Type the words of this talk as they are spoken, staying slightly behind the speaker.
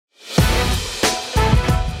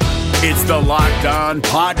It's the Locked On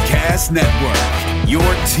Podcast Network, your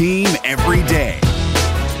team every day.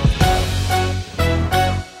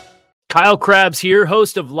 Kyle Krabs here,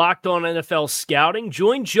 host of Locked On NFL Scouting.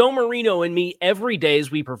 Join Joe Marino and me every day as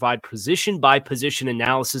we provide position-by-position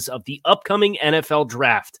analysis of the upcoming NFL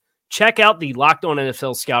Draft. Check out the Locked On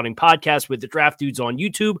NFL Scouting podcast with the Draft Dudes on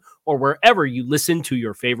YouTube or wherever you listen to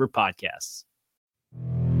your favorite podcasts.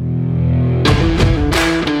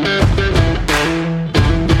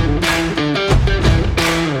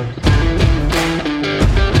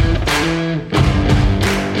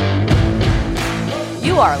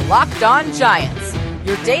 You are Locked On Giants,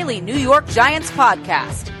 your daily New York Giants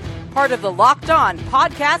podcast. Part of the Locked On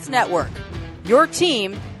Podcast Network, your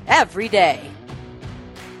team every day.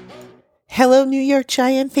 Hello, New York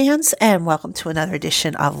Giant fans, and welcome to another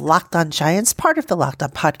edition of Locked On Giants, part of the Locked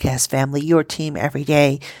On Podcast family, your team every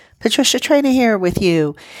day. Patricia Traynor here with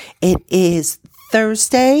you. It is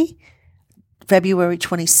Thursday, February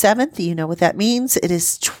 27th. You know what that means. It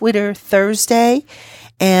is Twitter Thursday.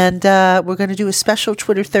 And we're going to do a special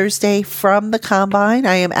Twitter Thursday from the Combine.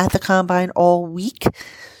 I am at the Combine all week.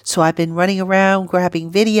 So I've been running around,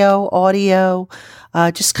 grabbing video, audio,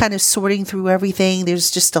 just kind of sorting through everything.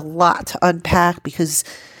 There's just a lot to unpack because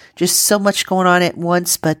just so much going on at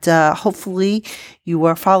once. But hopefully you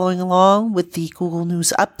are following along with the Google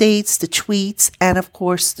News updates, the tweets, and of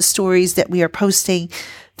course the stories that we are posting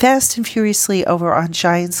fast and furiously over on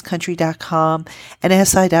GiantsCountry.com and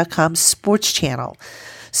SI.com sports channel.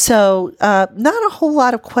 So not a whole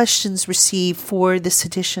lot of questions received for this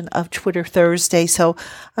edition of Twitter Thursday. So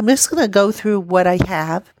I'm just going to go through what I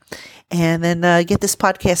have and then get this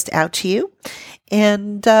podcast out to you.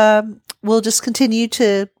 And we'll just continue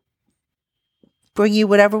to bring you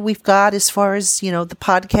whatever we've got as far as, you know, the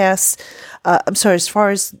podcast. As far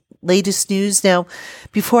as latest news. Now,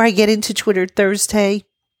 before I get into Twitter Thursday,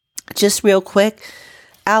 just real quick,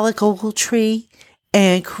 Alec Ogletree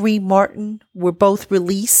and Kareem Martin were both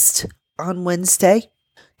released on Wednesday.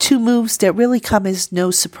 Two moves that really come as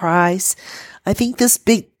no surprise. I think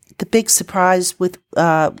the big surprise with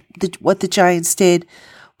what the Giants did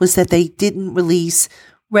was that they didn't release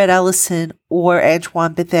Rhett Ellison or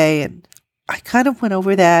Antoine Bethea, and I kind of went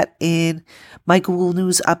over that in my Google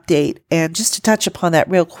News update. And just to touch upon that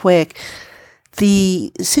real quick,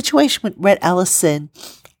 the situation with Rhett Ellison,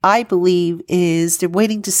 I believe, is they're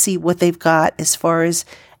waiting to see what they've got as far as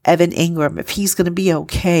Evan Ingram, if he's going to be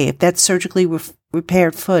okay, if that surgically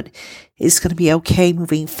repaired foot is going to be okay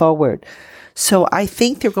moving forward. So I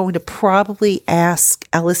think they're going to probably ask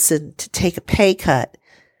Ellison to take a pay cut.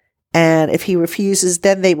 And if he refuses,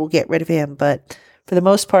 then they will get rid of him. But for the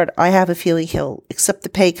most part, I have a feeling he'll accept the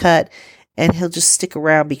pay cut and he'll just stick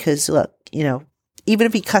around because, look, you know, even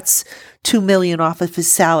if he cuts $2 million off of his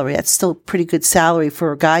salary, that's still a pretty good salary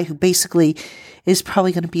for a guy who basically is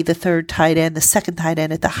probably going to be the third tight end, the second tight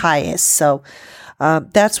end at the highest. So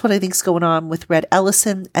that's what I think is going on with Rhett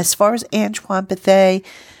Ellison. As far as Antoine Bethea,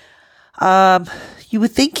 you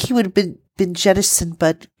would think he would have been jettisoned,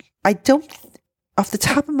 but I don't, off the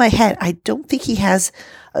top of my head, I don't think he has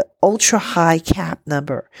an ultra high cap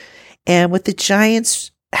number. And with the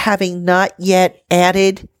Giants having not yet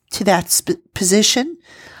added to that position,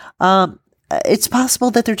 it's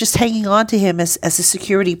possible that they're just hanging on to him as a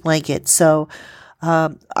security blanket. So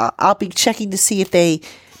I'll be checking to see if they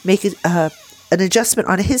make an adjustment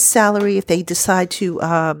on his salary, if they decide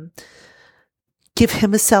to give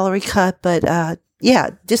him a salary cut. But yeah,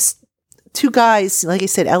 just two guys, like I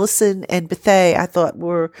said, Ellison and Bethea, I thought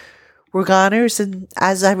were goners, and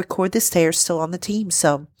as I record this, they are still on the team.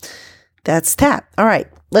 So that's that. All right,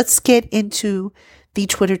 let's get into the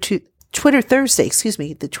Twitter Thursday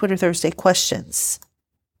questions.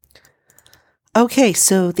 Okay,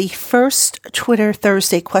 so the first Twitter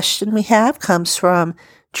Thursday question we have comes from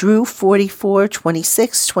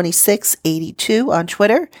Drew44262682 on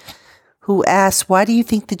Twitter, who asks, why do you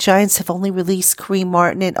think the Giants have only released Kareem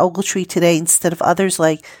Martin and Ogletree today instead of others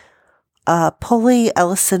like Pulley,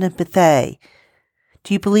 Ellison, and Bethea?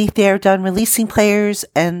 Do you believe they are done releasing players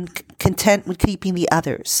and content with keeping the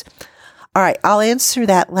others? All right, I'll answer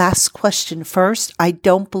that last question first. I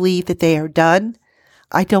don't believe that they are done.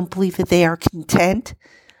 I don't believe that they are content.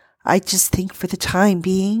 I just think for the time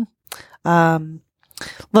being,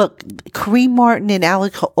 look, Kareem Martin and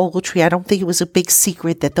Alec Ogletree, I don't think it was a big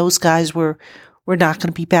secret that those guys were not going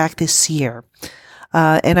to be back this year.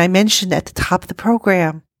 And I mentioned at the top of the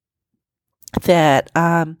program that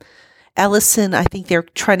Ellison, I think they're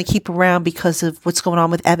trying to keep around because of what's going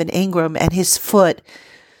on with Evan Ingram and his foot.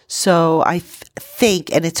 So I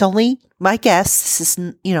think, and it's only my guess, this is,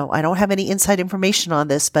 I don't have any inside information on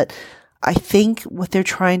this, but I think what they're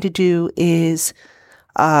trying to do is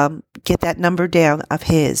get that number down of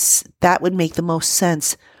his. That would make the most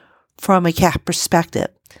sense from a cap perspective.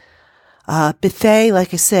 Bethea,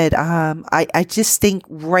 like I said, I just think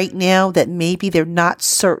right now that maybe they're not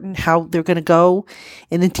certain how they're going to go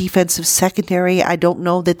in the defensive secondary. I don't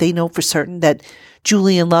know that they know for certain that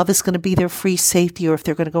Julian Love is going to be their free safety or if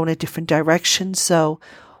they're going to go in a different direction. So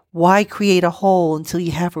why create a hole until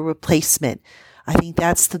you have a replacement? I think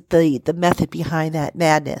that's the method behind that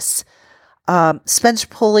madness. Spencer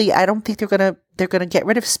Pulley, I don't think they're going to get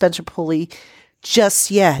rid of Spencer Pulley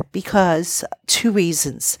just yet because two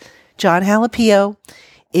reasons. John Halapio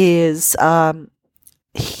is,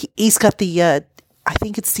 he's got the, I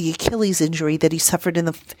think it's the Achilles injury that he suffered in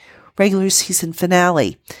the regular season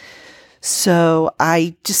finale. So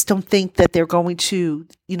I just don't think that they're going to,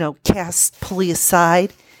 cast Pulley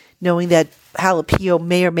aside, knowing that Halapio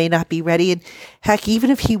may or may not be ready. And heck, even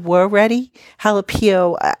if he were ready,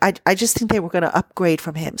 Halapio, I just think they were going to upgrade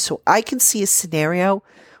from him. So I can see a scenario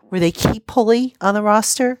where they keep Pulley on the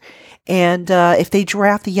roster. And if they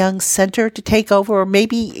draft a young center to take over, or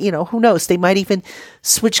maybe, who knows, they might even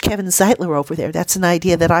switch Kevin Zeitler over there. That's an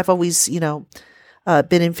idea that I've always, been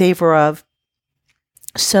in favor of.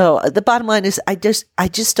 So the bottom line is I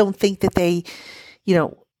just don't think that they,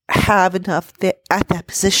 have enough at that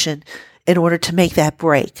position in order to make that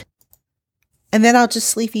break. And then I'll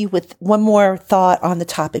just leave you with one more thought on the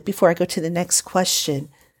topic before I go to the next question.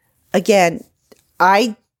 Again,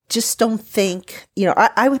 I just don't think,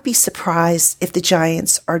 I would be surprised if the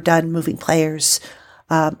Giants are done moving players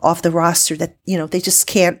off the roster that, they just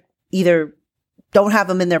can't either don't have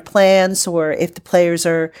them in their plans or if the players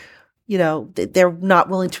are, they're not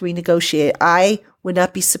willing to renegotiate. I would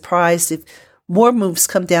not be surprised if more moves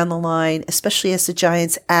come down the line, especially as the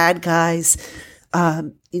Giants add guys,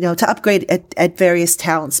 to upgrade at various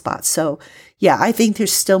talent spots. So, yeah, I think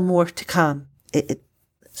there's still more to come.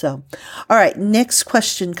 So, all right, next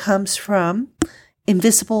question comes from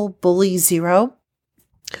Invisible Bully Zero,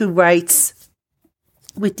 who writes,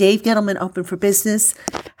 with Dave Gettleman open for business,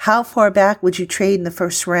 how far back would you trade in the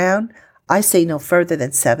first round? I say no further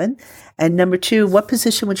than 7. And number 2, what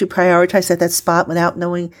position would you prioritize at that spot without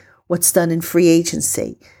knowing what's done in free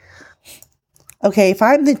agency? Okay, if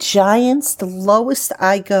I'm the Giants, the lowest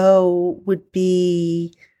I go would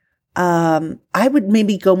be, I would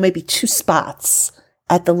maybe go 2 spots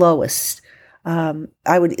at the lowest.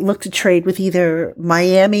 I would look to trade with either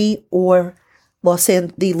Miami or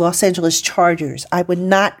the Los Angeles Chargers. I would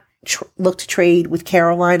not look to trade with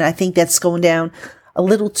Carolina. I think that's going down a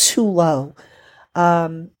little too low.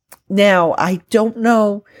 Now, I don't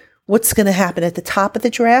know what's going to happen at the top of the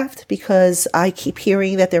draft because I keep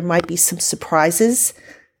hearing that there might be some surprises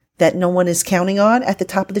that no one is counting on at the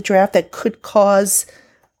top of the draft that could cause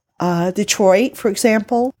Detroit, for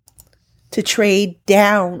example, to trade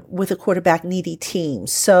down with a quarterback needy team.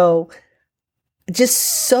 So just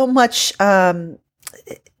so much,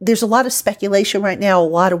 there's a lot of speculation right now, a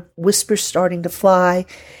lot of whispers starting to fly.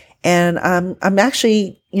 And I'm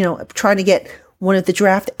actually, trying to get one of the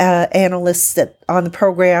draft analysts that on the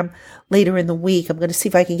program later in the week. I'm going to see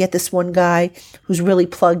if I can get this one guy who's really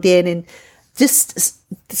plugged in, and just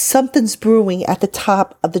something's brewing at the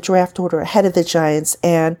top of the draft order ahead of the Giants.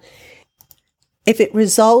 And if it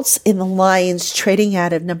results in the Lions trading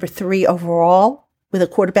out of number 3 overall with a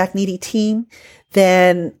quarterback needy team,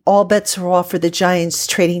 then all bets are off for the Giants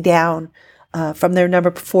trading down from their number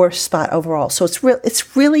 4 spot overall. So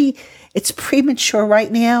it's premature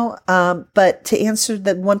right now. But to answer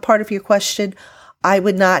the one part of your question, I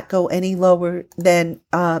would not go any lower than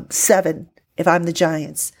 7 if I'm the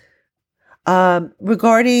Giants.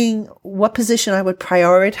 Regarding what position I would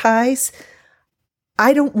prioritize,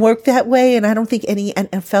 I don't work that way, and I don't think any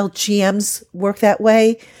NFL GMs work that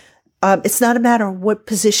way. It's not a matter of what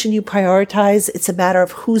position you prioritize. It's a matter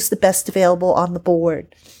of who's the best available on the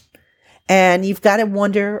board. And you've got to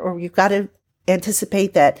wonder, or you've got to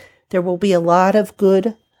anticipate that there will be a lot of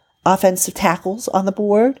good offensive tackles on the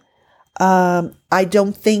board. I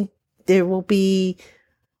don't think there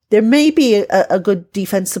may be a good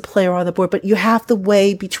defensive player on the board, but you have to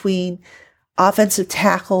weigh between offensive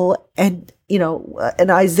tackle and, an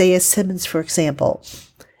Isaiah Simmons, for example.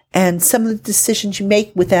 And some of the decisions you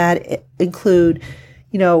make with that include,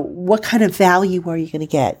 what kind of value are you going to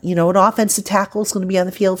get? An offensive tackle is going to be on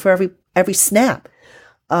the field for every snap.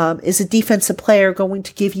 Is a defensive player going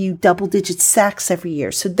to give you double-digit sacks every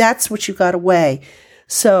year? So that's what you got to weigh.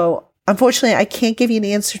 So unfortunately, I can't give you an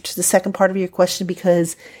answer to the second part of your question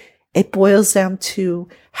because it boils down to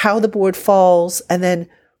how the board falls and then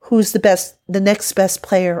who's the next best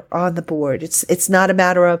player on the board. It's not a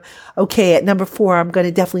matter of, okay, at number 4, I'm going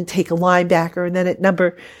to definitely take a linebacker. And then at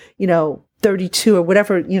number, 32 or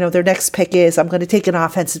whatever, their next pick is, I'm going to take an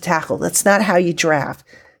offensive tackle. That's not how you draft.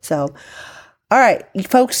 So, all right,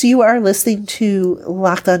 folks, you are listening to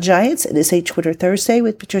Locked On Giants. It is a Twitter Thursday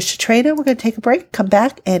with Patricia Traina. We're going to take a break, come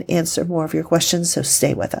back, and answer more of your questions, so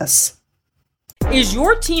stay with us. Is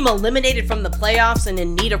your team eliminated from the playoffs and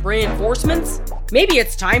in need of reinforcements? Maybe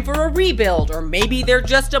it's time for a rebuild, or maybe they're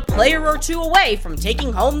just a player or two away from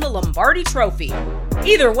taking home the Lombardi Trophy.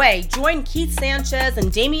 Either way, join Keith Sanchez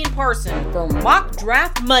and Damian Parson for Mock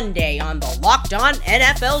Draft Monday on the Locked On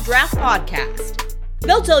NFL Draft Podcast.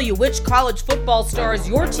 They'll tell you which college football stars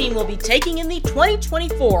your team will be taking in the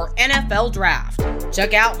 2024 NFL Draft.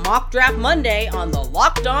 Check out Mock Draft Monday on the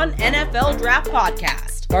Locked On NFL Draft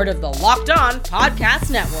Podcast, part of the Locked On Podcast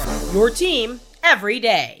Network, your team every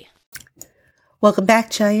day. Welcome back,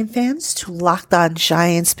 Giant fans, to Locked On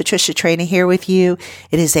Giants. Patricia Traina here with you.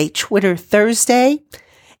 It is a Twitter Thursday,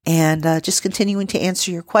 and just continuing to answer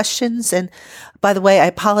your questions. And by the way, I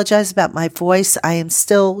apologize about my voice. I am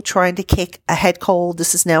still trying to kick a head cold.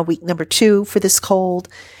 This is now week number 2 for this cold.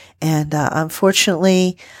 And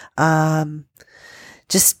unfortunately,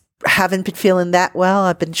 just haven't been feeling that well.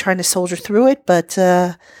 I've been trying to soldier through it, but,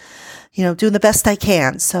 doing the best I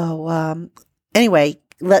can. So anyway,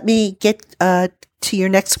 let me get to your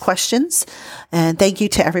next questions. And thank you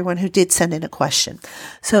to everyone who did send in a question.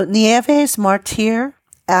 So Nieves Martir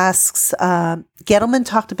asks, Gettleman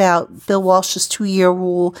talked about Bill Walsh's 2-year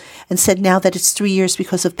rule and said now that it's 3 years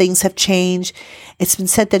because of things have changed. It's been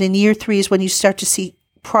said that in year 3 is when you start to see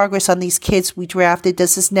progress on these kids we drafted.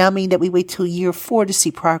 Does this now mean that we wait till year 4 to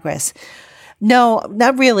see progress? No,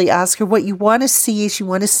 not really, Oscar. What you want to see is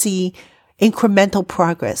incremental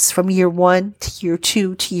progress from year 1 to year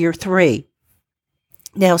 2 to year 3.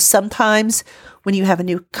 Now, sometimes when you have a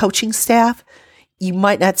new coaching staff, you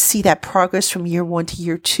might not see that progress from year 1 to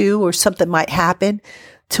year 2, or something might happen,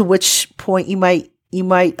 to which point you might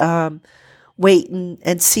wait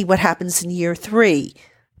and see what happens in year 3.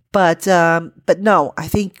 But no, I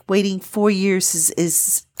think waiting 4 years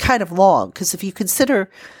is kind of long, because if you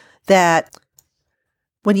consider that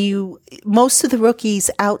most of the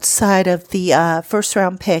rookies outside of the first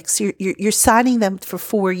round picks, you're signing them for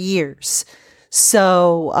 4 years.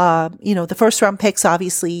 So the first round picks,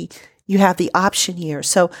 obviously, you have the option year.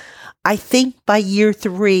 So I think by year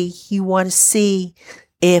 3, you want to see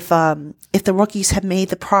if the rookies have made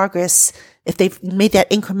the progress, if they've made that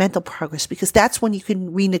incremental progress, because that's when you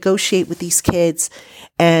can renegotiate with these kids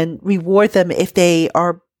and reward them if they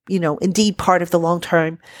are, indeed part of the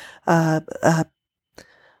long-term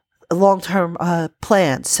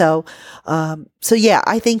plan. So yeah,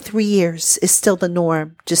 I think 3 years is still the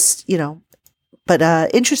norm. Just, but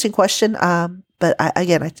interesting question. But I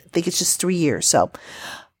think it's just 3 years. So,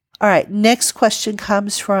 all right. Next question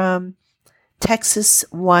comes from Texas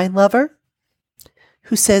Wine Lover,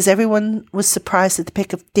 who says everyone was surprised at the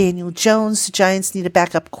pick of Daniel Jones. The Giants need a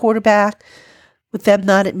backup quarterback. With them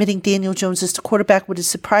not admitting Daniel Jones as the quarterback, would it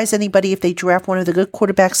surprise anybody if they draft one of the good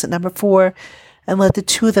quarterbacks at number 4 and let the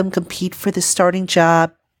 2 of them compete for the starting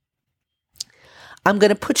job? I'm going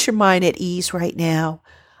to put your mind at ease right now.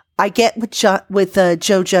 I get what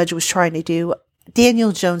Joe Judge was trying to do.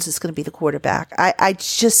 Daniel Jones is going to be the quarterback. I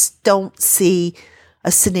just don't see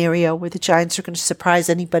a scenario where the Giants are going to surprise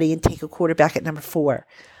anybody and take a quarterback at number 4.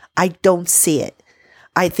 I don't see it.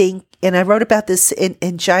 I think, and I wrote about this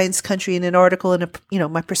in Giants Country in an article, in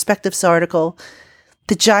my Perspectives article.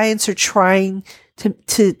 The Giants are trying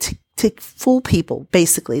to fool people.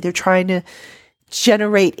 Basically, they're trying to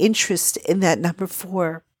generate interest in that number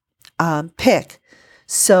 4 pick.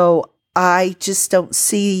 So I just don't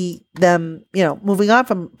see them, moving on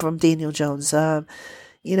from Daniel Jones. Are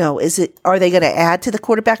they going to add to the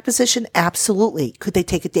quarterback position? Absolutely. Could they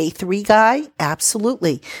take a day 3 guy?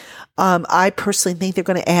 Absolutely. I personally think they're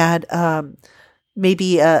going to add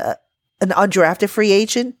maybe an undrafted free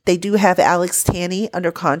agent. They do have Alex Tanney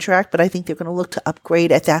under contract, but I think they're going to look to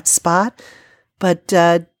upgrade at that spot. But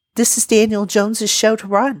this is Daniel Jones's show to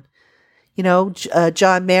run.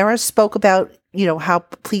 John Mara spoke about, how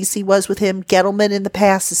pleased he was with him. Gettleman in the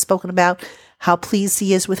past has spoken about how pleased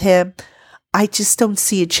he is with him. I just don't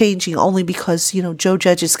see it changing, only because, Joe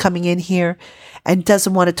Judge is coming in here and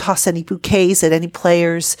doesn't want to toss any bouquets at any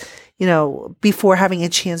players, before having a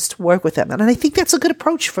chance to work with them. And I think that's a good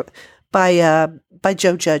approach by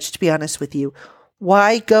Joe Judge, to be honest with you.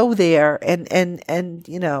 Why go there and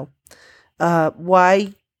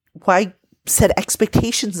why set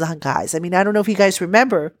expectations on guys? I mean, I don't know if you guys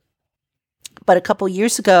remember, but a couple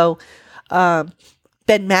years ago,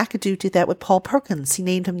 Ben McAdoo did that with Paul Perkins. He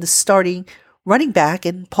named him the starting running back,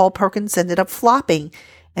 and Paul Perkins ended up flopping.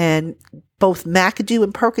 And both McAdoo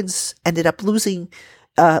and Perkins ended up losing,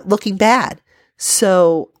 looking bad.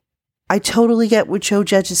 So I totally get where Joe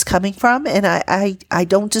Judge is coming from, and I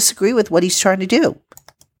don't disagree with what he's trying to do.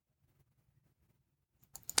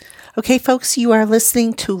 Okay, folks, you are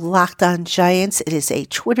listening to Locked On Giants. It is a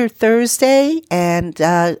Twitter Thursday, and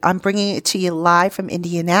I'm bringing it to you live from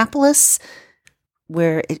Indianapolis,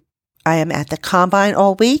 where I am at the Combine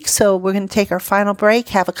all week. So we're going to take our final break,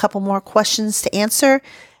 have a couple more questions to answer,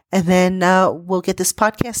 and then we'll get this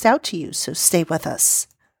podcast out to you. So stay with us.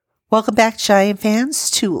 Welcome back, Giant fans,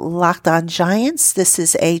 to Locked On Giants. This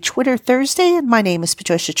is a Twitter Thursday, and my name is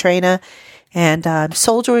Patricia Traina, and I'm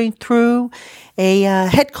soldiering through a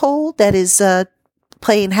head cold that is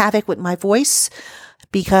playing havoc with my voice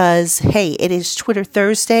because, hey, it is Twitter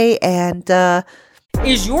Thursday, and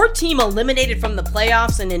is your team eliminated from the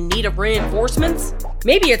playoffs and in need of reinforcements?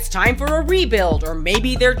 Maybe it's time for a rebuild, or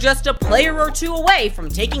maybe they're just a player or two away from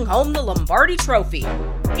taking home the Lombardi Trophy.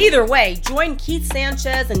 Either way, join Keith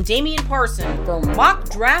Sanchez and Damian Parson for Mock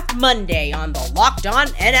Draft Monday on the Locked On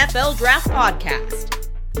NFL Draft Podcast.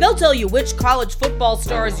 They'll tell you which college football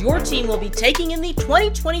stars your team will be taking in the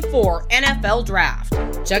 2024 NFL Draft.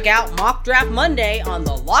 Check out Mock Draft Monday on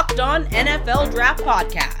the Locked On NFL Draft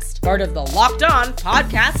Podcast, part of the Locked On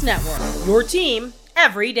Podcast Network. Your team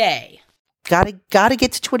every day. Gotta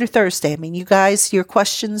get to Twitter Thursday. I mean, you guys, your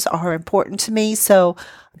questions are important to me, so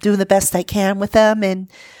I'm doing the best I can with them and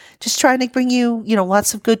just trying to bring you,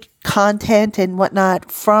 lots of good content and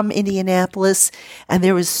whatnot from Indianapolis. And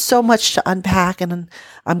there is so much to unpack, and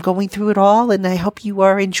I'm going through it all. And I hope you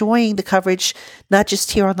are enjoying the coverage, not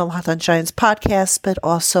just here on the Locked On Giants podcast, but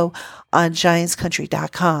also on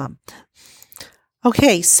GiantsCountry.com.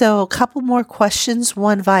 Okay, so a couple more questions,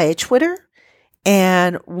 one via Twitter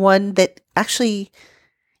and one that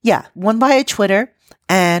one via Twitter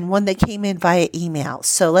and one that came in via email.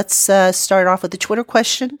 So let's start off with the Twitter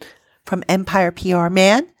question from Empire PR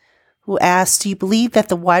Man, who asked, do you believe that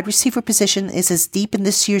the wide receiver position is as deep in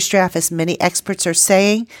this year's draft as many experts are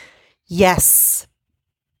saying? Yes.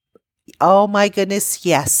 Oh my goodness,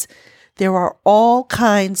 yes. There are all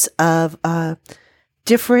kinds of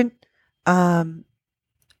different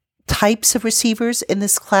types of receivers in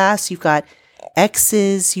this class. You've got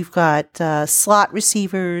X's, you've got slot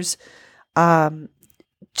receivers,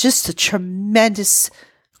 just a tremendous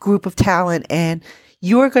group of talent. And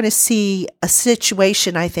you're going to see a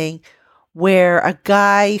situation, I think, where a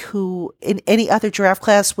guy who in any other draft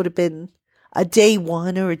class would have been a day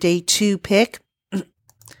 1 or a day 2 pick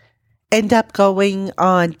end up going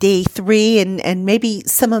on day 3. And maybe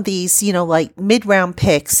some of these, like mid-round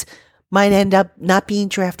picks might end up not being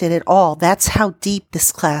drafted at all. That's how deep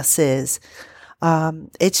this class is.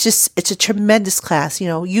 It's a tremendous class.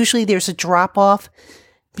 Usually there's a drop off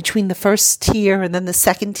between the first tier and then the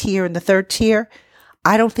second tier and the third tier.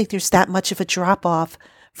 I don't think there's that much of a drop off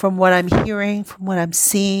from what I'm hearing, from what I'm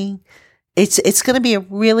seeing. It's going to be a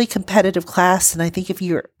really competitive class. And I think if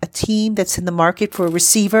you're a team that's in the market for a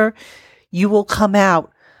receiver, you will come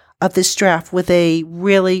out of this draft with a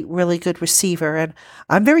really, really good receiver. And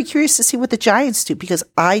I'm very curious to see what the Giants do, because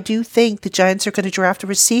I do think the Giants are going to draft a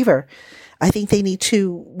receiver. I think they need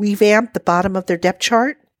to revamp the bottom of their depth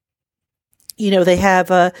chart. They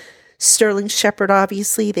have Sterling Shepard,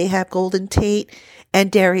 obviously. They have Golden Tate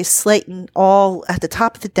and Darius Slayton all at the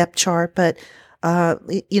top of the depth chart. But,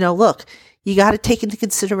 look, you got to take into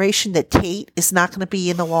consideration that Tate is not going to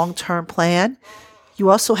be in the long-term plan.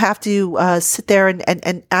 You also have to sit there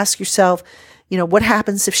and ask yourself, what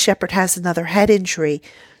happens if Shepard has another head injury?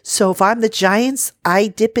 So if I'm the Giants, I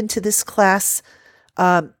dip into this class,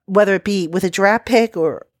 whether it be with a draft pick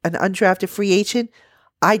or an undrafted free agent.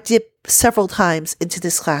 I dip several times into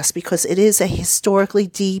this class because it is a historically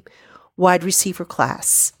deep wide receiver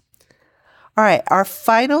class. All right, our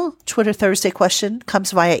final Twitter Thursday question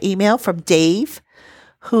comes via email from Dave,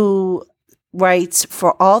 who writes,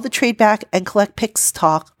 for all the trade back and collect picks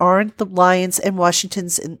talk, aren't the Lions and Washington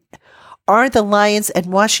in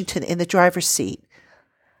the driver's seat?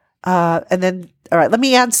 And then, all right, let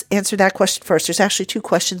me answer that question first. There's actually 2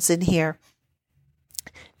 questions in here.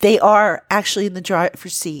 They are actually in the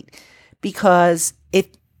driver's seat, because if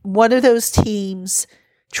one of those teams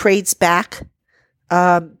trades back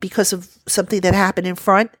because of something that happened in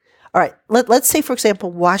front, all right, let's say, for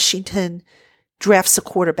example, Washington drafts a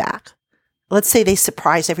quarterback. Let's say they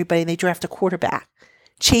surprise everybody and they draft a quarterback.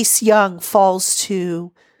 Chase Young falls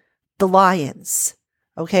to the Lions.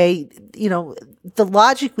 Okay, the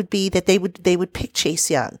logic would be that they would pick Chase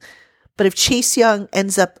Young. But if Chase Young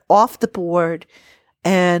ends up off the board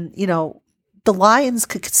And, the Lions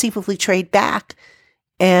could conceivably trade back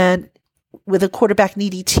and with a quarterback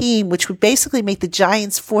needy team, which would basically make the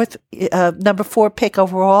Giants number 4 pick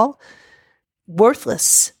overall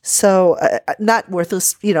worthless. So not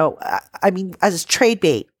worthless, as a trade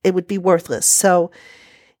bait, it would be worthless. So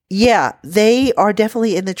yeah, they are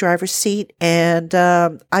definitely in the driver's seat. And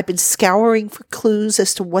I've been scouring for clues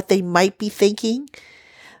as to what they might be thinking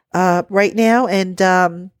right now.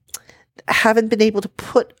 And haven't been able to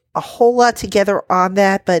put a whole lot together on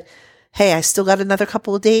that. But hey, I still got another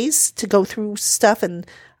couple of days to go through stuff. And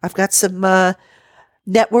I've got some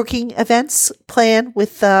networking events planned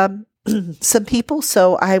with some people.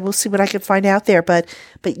 So I will see what I can find out there. But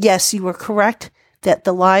yes, you were correct that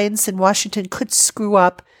the Lions in Washington could screw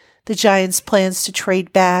up the Giants' plans to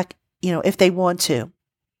trade back, if they want to.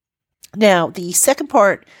 Now, the second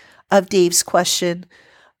part of Dave's question,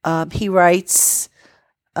 he writes,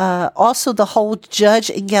 also the whole Judge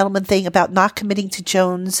and Gettleman thing about not committing to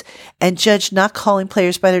Jones and Judge not calling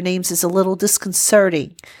players by their names is a little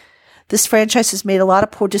disconcerting. This franchise has made a lot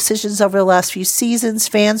of poor decisions over the last few seasons.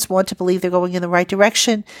 Fans want to believe they're going in the right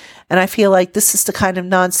direction, and I feel like this is the kind of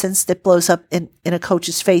nonsense that blows up in a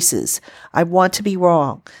coach's faces. I want to be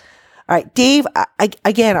wrong. All right, Dave,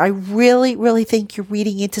 I really, really think you're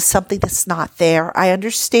reading into something that's not there. I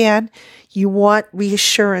understand you want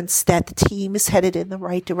reassurance that the team is headed in the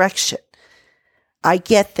right direction. I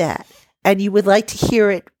get that. And you would like to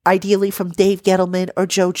hear it ideally from Dave Gettleman or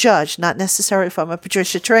Joe Judge, not necessarily from a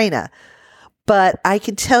Patricia Traina. But I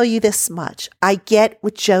can tell you this much. I get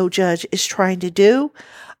what Joe Judge is trying to do.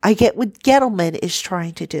 I get what Gettleman is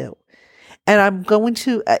trying to do. And I'm going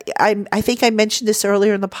to, I think I mentioned this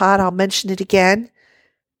earlier in the pod. I'll mention it again.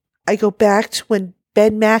 I go back to when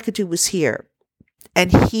Ben McAdoo was here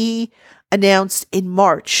and he announced in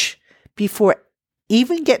March, before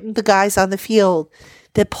even getting the guys on the field,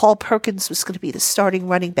 that Paul Perkins was going to be the starting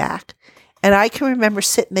running back. And I can remember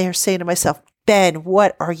sitting there saying to myself, Ben,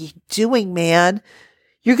 what are you doing, man?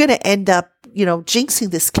 You're going to end up, jinxing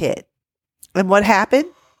this kid. And what happened?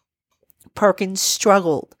 Perkins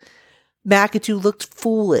struggled. McAdoo looked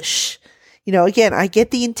foolish. Again, I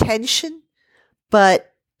get the intention,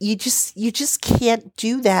 but you just can't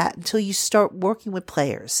do that until you start working with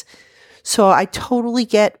players. So I totally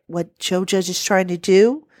get what Joe Judge is trying to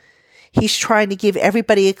do. He's trying to give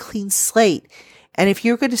everybody a clean slate. And if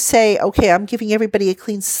you're going to say, okay, I'm giving everybody a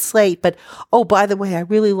clean slate, but, oh, by the way, I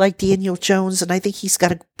really like Daniel Jones and I think he's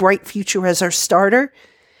got a bright future as our starter,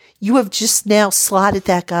 you have just now slotted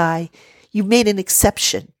that guy. You made an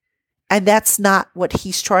exception. And that's not what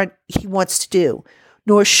he wants to do,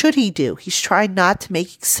 nor should he do. He's trying not to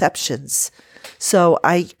make exceptions. So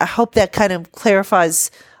I hope that kind of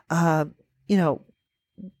clarifies, the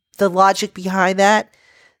logic behind that.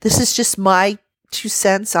 This is just my 2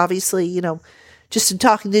 cents, obviously, just in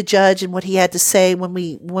talking to Judge and what he had to say when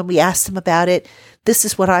we asked him about it. This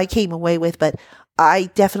is what I came away with, but I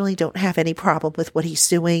definitely don't have any problem with what he's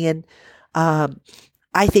doing. And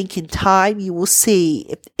I think in time you will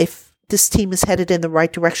see if this team is headed in the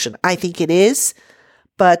right direction. I think it is,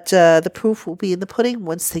 but the proof will be in the pudding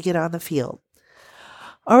once they get on the field.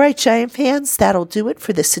 All right, Giant fans, that'll do it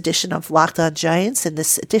for this edition of Locked On Giants and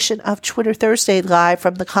this edition of Twitter Thursday live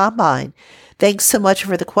from the Combine. Thanks so much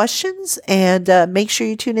for the questions, and make sure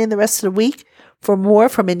you tune in the rest of the week for more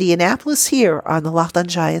from Indianapolis here on the Locked On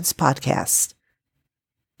Giants podcast.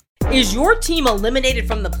 Is your team eliminated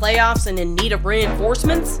from the playoffs and in need of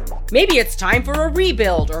reinforcements? Maybe it's time for a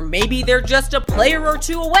rebuild, or maybe they're just a player or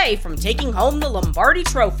two away from taking home the Lombardi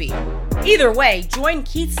Trophy. Either way, join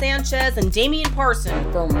Keith Sanchez and Damian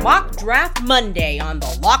Parson for Mock Draft Monday on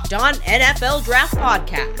the Locked On NFL Draft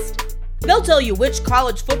Podcast. They'll tell you which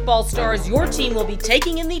college football stars your team will be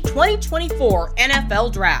taking in the 2024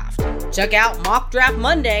 NFL Draft. Check out Mock Draft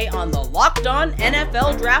Monday on the Locked On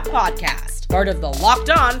NFL Draft Podcast, part of the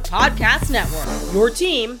Locked On Podcast Network, your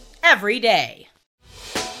team every day.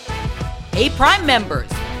 Hey, Prime members,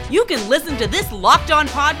 you can listen to this Locked On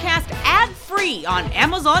podcast ad-free on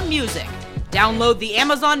Amazon Music. Download the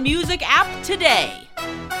Amazon Music app today.